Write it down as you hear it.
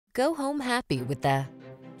Go home happy with the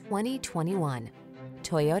 2021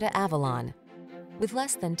 Toyota Avalon. With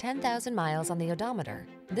less than 10,000 miles on the odometer,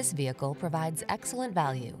 this vehicle provides excellent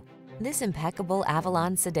value. This impeccable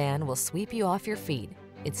Avalon sedan will sweep you off your feet.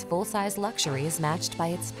 Its full-size luxury is matched by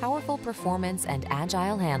its powerful performance and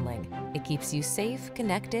agile handling. It keeps you safe,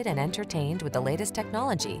 connected, and entertained with the latest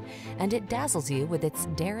technology, and it dazzles you with its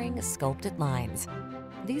daring, sculpted lines.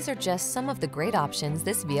 These are just some of the great options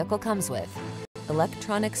this vehicle comes with: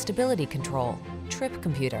 electronic stability control, trip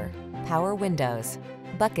computer, power windows,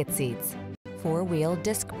 bucket seats, four-wheel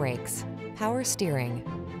disc brakes, power steering.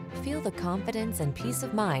 Feel the confidence and peace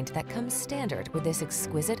of mind that comes standard with this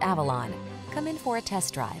exquisite Avalon. Come in for a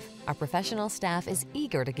test drive. Our professional staff is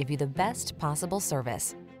eager to give you the best possible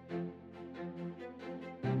service.